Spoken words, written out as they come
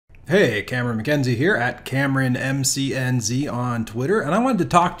Hey, Cameron McKenzie here at CameronMCNZ on Twitter, and I wanted to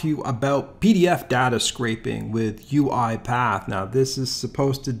talk to you about PDF data scraping with UiPath. Now, this is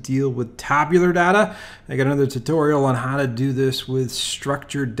supposed to deal with tabular data. I got another tutorial on how to do this with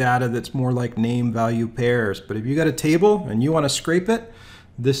structured data that's more like name value pairs. But if you got a table and you want to scrape it,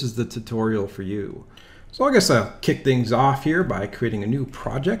 this is the tutorial for you. So I guess I'll kick things off here by creating a new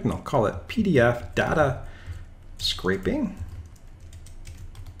project, and I'll call it PDF Data Scraping.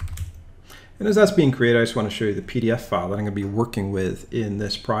 And as that's being created, I just want to show you the PDF file that I'm going to be working with in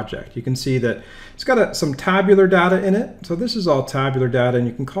this project. You can see that it's got some tabular data in it. So this is all tabular data, and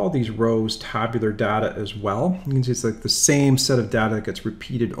you can call these rows tabular data as well. You can see it's like the same set of data that gets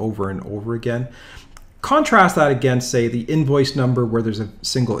repeated over and over again. Contrast that against, say, the invoice number where there's a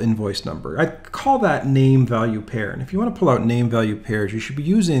single invoice number. I call that name value pair. And if you want to pull out name value pairs, you should be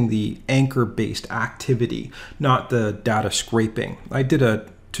using the anchor-based activity, not the data scraping. I did a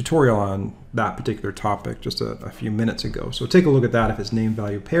tutorial on that particular topic just a few minutes ago. So take a look at that if it's name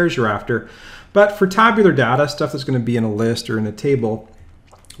value pairs you're after. But for tabular data, stuff that's going to be in a list or in a table,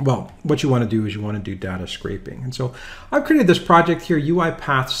 well, what you want to do is you want to do data scraping. And so I've created this project here,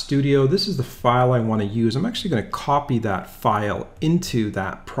 UiPath Studio. This is the file I want to use. I'm actually going to copy that file into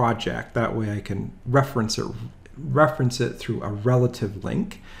that project. That way I can reference it through a relative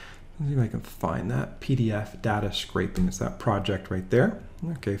link. Let's see if I can find that. PDF data scraping is that project right there.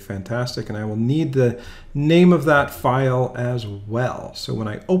 Okay, fantastic. And I will need the name of that file as well. So when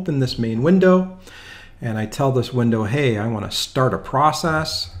I open this main window and I tell this window, hey, I want to start a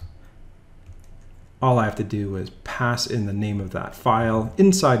process, all I have to do is pass in the name of that file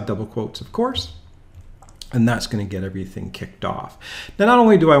inside double quotes, of course. And that's going to get everything kicked off. Now, not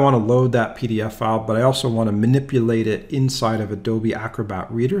only do I want to load that PDF file, but I also want to manipulate it inside of Adobe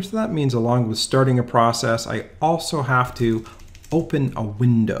Acrobat Reader. So that means along with starting a process, I also have to open a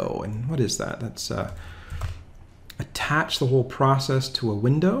window. And what is that? That's attach the whole process to a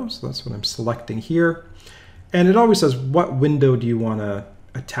window. So that's what I'm selecting here. And it always says, what window do you want to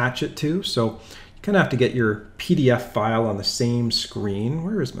attach it to? So kind of have to get your PDF file on the same screen.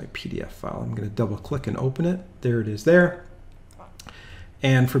 Where is my PDF file? I'm going to double click and open it. There it is there.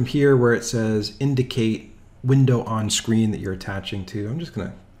 And from here where it says indicate window on screen that you're attaching to, I'm just going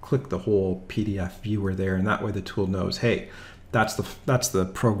to click the whole PDF viewer there, and that way the tool knows, hey, that's the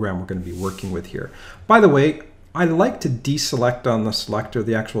program we're going to be working with here. By the way, I like to deselect on the selector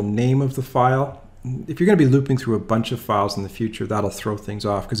the actual name of the file. If you're going to be looping through a bunch of files in the future, that'll throw things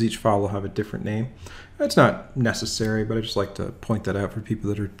off because each file will have a different name. It's not necessary, but I just like to point that out for people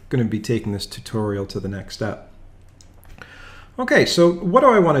that are going to be taking this tutorial to the next step. Okay, so what do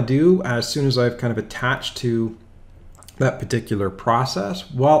I want to do as soon as I've kind of attached to that particular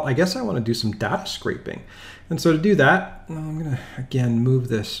process? Well, I guess I want to do some data scraping. And so to do that, I'm going to, again, move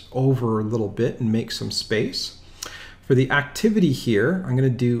this over a little bit and make some space. For the activity here, I'm going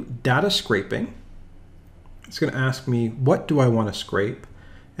to do data scraping. It's going to ask me, what do I want to scrape?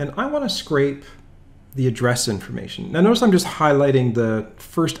 And I want to scrape the address information. Now notice I'm just highlighting the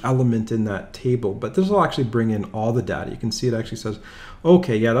first element in that table, but this will actually bring in all the data. You can see it actually says,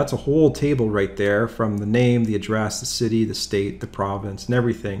 okay, yeah, that's a whole table right there from the name, the address, the city, the state, the province, and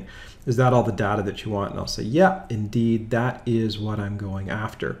everything. Is that all the data that you want? And I'll say, yeah, indeed, that is what I'm going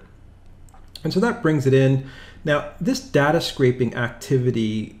after. And so that brings it in. Now, this data scraping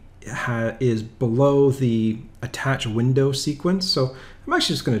activity is below the attach window sequence. So I'm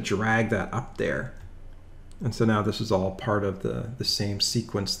actually just going to drag that up there. And so now this is all part of the same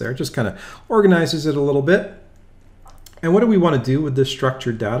sequence there. It just kind of organizes it a little bit. And what do we want to do with this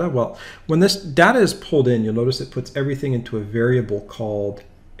structured data? Well, when this data is pulled in, you'll notice it puts everything into a variable called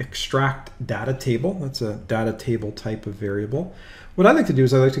extract data table. That's a data table type of variable. What I like to do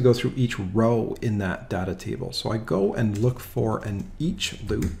is I like to go through each row in that data table. So I go and look for an each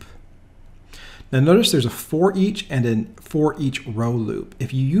loop. Now notice there's a for each and a for each row loop.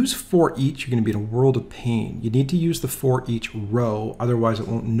 If you use for each, you're going to be in a world of pain. You need to use the for each row, otherwise it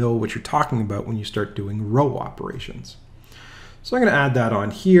won't know what you're talking about when you start doing row operations. So I'm going to add that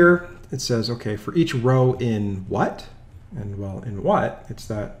on here. It says, okay, for each row in what? And well, in what? It's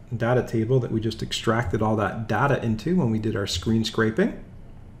that data table that we just extracted all that data into when we did our screen scraping.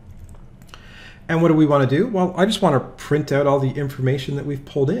 And what do we want to do? Well, I just want to print out all the information that we've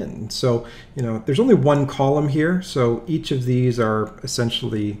pulled in. So, you know, there's only one column here. So each of these are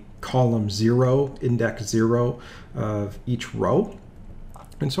essentially column 0, index 0 of each row.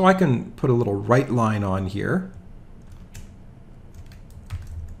 And so I can put a little right line on here.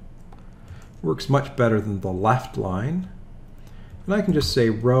 Works much better than the left line. And I can just say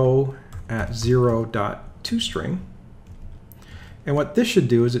row at 0.toString. And what this should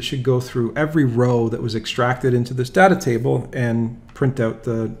do is it should go through every row that was extracted into this data table and print out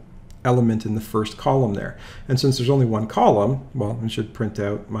the element in the first column there. And since there's only one column, well, it should print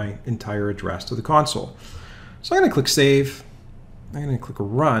out my entire address to the console. So I'm going to click Save. I'm going to click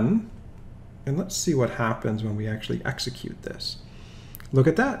Run. And let's see what happens when we actually execute this. Look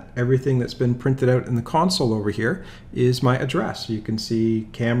at that. Everything that's been printed out in the console over here is my address. You can see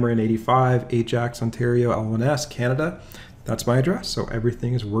Cameron 85, Ajax, Ontario, L1S, Canada. That's my address. So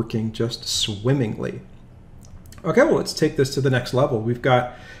everything is working just swimmingly. Okay, well, let's take this to the next level. We've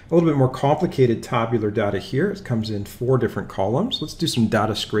got a little bit more complicated tabular data here. It comes in 4 different columns. Let's do some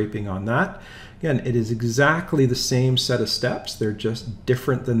data scraping on that. Again, it is exactly the same set of steps. They're just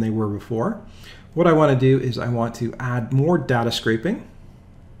different than they were before. What I want to do is I want to add more data scraping.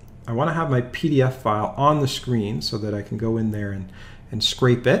 I want to have my PDF file on the screen so that I can go in there and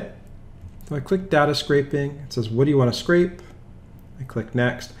scrape it. So I click data scraping. It says, what do you want to scrape? I click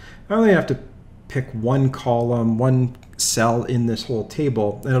next. I only have to pick one column, one cell in this whole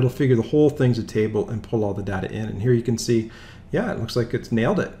table, and it'll figure the whole thing's a table and pull all the data in. And here you can see, yeah, it looks like it's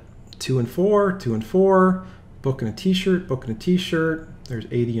nailed it. 2 and 4, 2 and 4, book and a t-shirt, book and a t-shirt. There's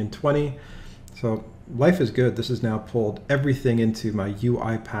 80 and 20. So life is good. This has now pulled everything into my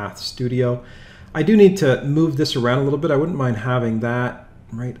UiPath Studio. I do need to move this around a little bit. I wouldn't mind having that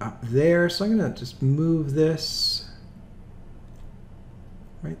right up there. So I'm going to just move this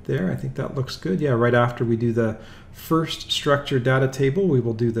right there. I think that looks good. Yeah, right after we do the first structured data table, we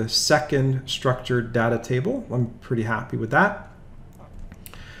will do the second structured data table. I'm pretty happy with that.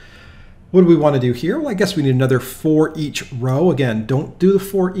 What do we want to do here? Well, I guess we need another for each row. Again, don't do the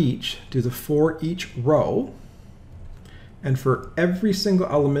for each, do the for each row. And for every single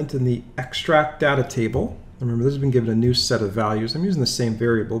element in the extract data table, remember this has been given a new set of values. I'm using the same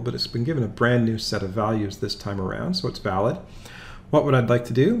variable, but it's been given a brand new set of values this time around, so it's valid. What would I like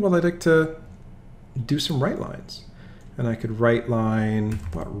to do? Well, I'd like to do some write lines. And I could write line,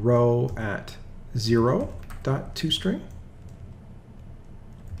 row at 0.toString.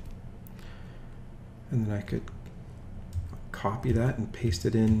 And then I could copy that and paste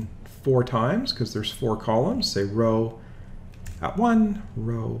it in 4 times because there's 4 columns. Say row at 1,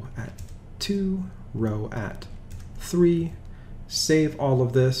 row at 2, row at 3. Save all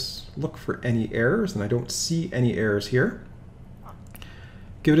of this. Look for any errors, and I don't see any errors here.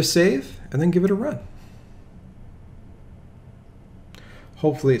 Give it a save, and then give it a run.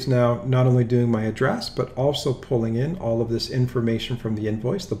 Hopefully it's now not only doing my address, but also pulling in all of this information from the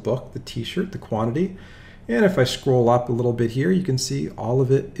invoice, the book, the t-shirt, the quantity. And if I scroll up a little bit here, you can see all of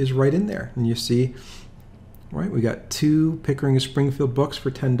it is right in there. And you see, right, we got 2 Pickering of Springfield books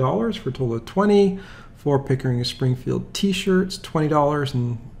for $10 for a total of $20, 4 Pickering of Springfield t-shirts, $20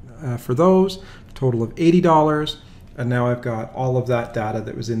 and for those, a total of $80. And now I've got all of that data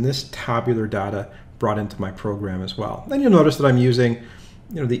that was in this tabular data brought into my program as well. Then you'll notice that I'm using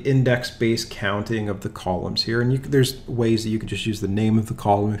the index-based counting of the columns here. And there's ways that you could just use the name of the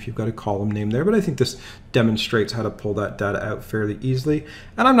column if you've got a column name there. But I think this demonstrates how to pull that data out fairly easily.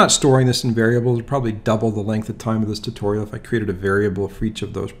 And I'm not storing this in variables. It'd probably double the length of time of this tutorial if I created a variable for each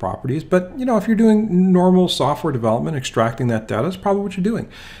of those properties. But if you're doing normal software development, extracting that data is probably what you're doing.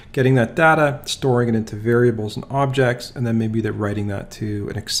 Getting that data, storing it into variables and objects, and then maybe they're writing that to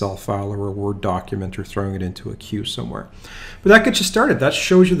an Excel file or a Word document or throwing it into a queue somewhere. But that gets you started. That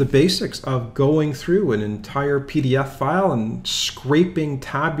shows you the basics of going through an entire PDF file and scraping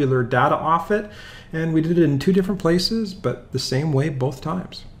tabular data off it. And we did it in 2 different places, but the same way both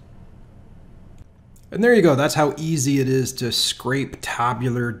times. And there you go. That's how easy it is to scrape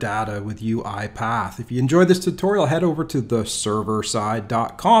tabular data with UiPath. If you enjoyed this tutorial, head over to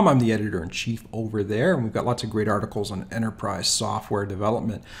theserverside.com. I'm the editor-in-chief over there, and we've got lots of great articles on enterprise software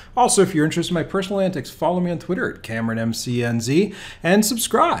development. Also, if you're interested in my personal antics, follow me on Twitter at CameronMCNZ and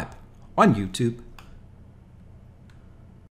subscribe on YouTube